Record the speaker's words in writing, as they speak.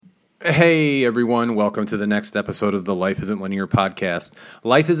Hey everyone, welcome to the next episode of the Life Isn't Linear podcast.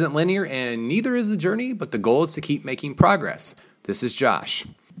 Life isn't linear and neither is the journey, but the goal is to keep making progress. This is Josh.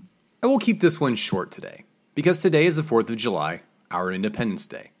 I will keep this one short today because today is the 4th of July, our Independence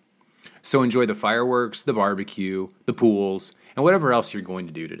Day. So enjoy the fireworks, the barbecue, the pools, and whatever else you're going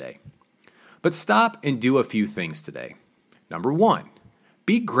to do today. But stop and do a few things today. Number 1,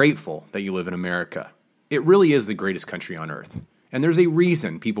 be grateful that you live in America. It really is the greatest country on earth. And there's a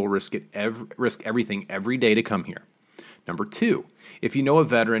reason people risk everything every day to come here. Number 2, if you know a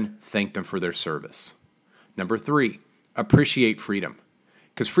veteran, thank them for their service. Number 3, appreciate freedom.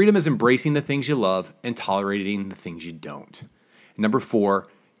 Because freedom is embracing the things you love and tolerating the things you don't. Number 4,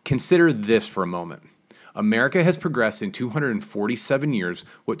 consider this for a moment. America has progressed in 247 years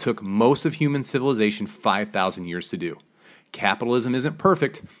what took most of human civilization 5,000 years to do. Capitalism isn't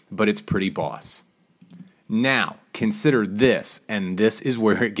perfect, but it's pretty boss. Now, consider this, and this is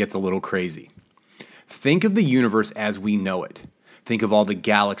where it gets a little crazy. Think of the universe as we know it. Think of all the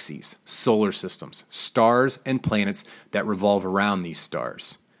galaxies, solar systems, stars, and planets that revolve around these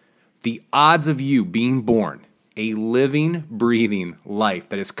stars. The odds of you being born, a living, breathing life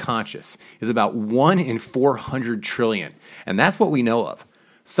that is conscious, is about 1 in 400 trillion, and that's what we know of.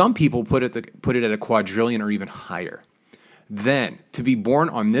 Some people put it at a quadrillion or even higher. Then, to be born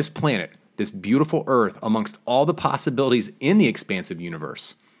on this planet, this beautiful earth amongst all the possibilities in the expansive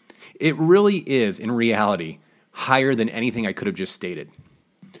universe, it really is, in reality, higher than anything I could have just stated.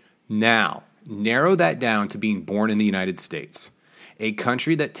 Now, narrow that down to being born in the United States, a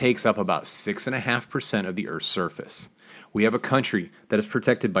country that takes up about 6.5% of the Earth's surface. We have a country that is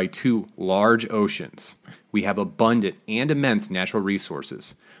protected by 2 large oceans. We have abundant and immense natural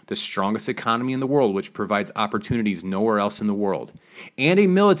resources, the strongest economy in the world, which provides opportunities nowhere else in the world, and a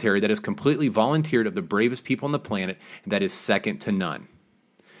military that is completely volunteered of the bravest people on the planet that is second to none.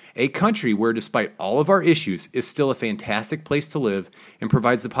 A country where, despite all of our issues, is still a fantastic place to live and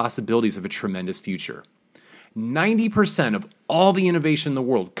provides the possibilities of a tremendous future. 90% of all the innovation in the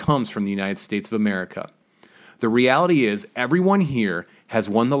world comes from the United States of America. The reality is everyone here has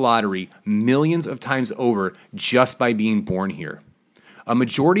won the lottery millions of times over just by being born here. A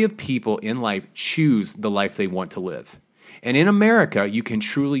majority of people in life choose the life they want to live. And in America, you can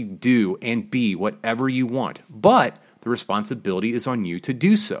truly do and be whatever you want, but the responsibility is on you to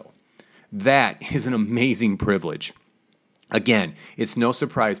do so. That is an amazing privilege. Again, it's no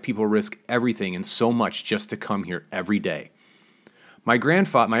surprise people risk everything and so much just to come here every day. My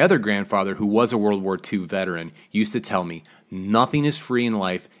other grandfather, who was a World War II veteran, used to tell me, nothing is free in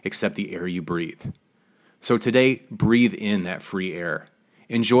life except the air you breathe. So today, breathe in that free air.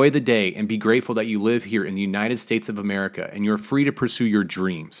 Enjoy the day and be grateful that you live here in the United States of America and you're free to pursue your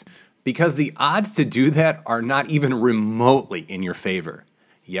dreams. Because the odds to do that are not even remotely in your favor.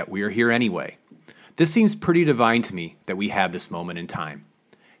 Yet we are here anyway. This seems pretty divine to me that we have this moment in time.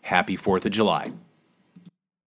 Happy 4th of July.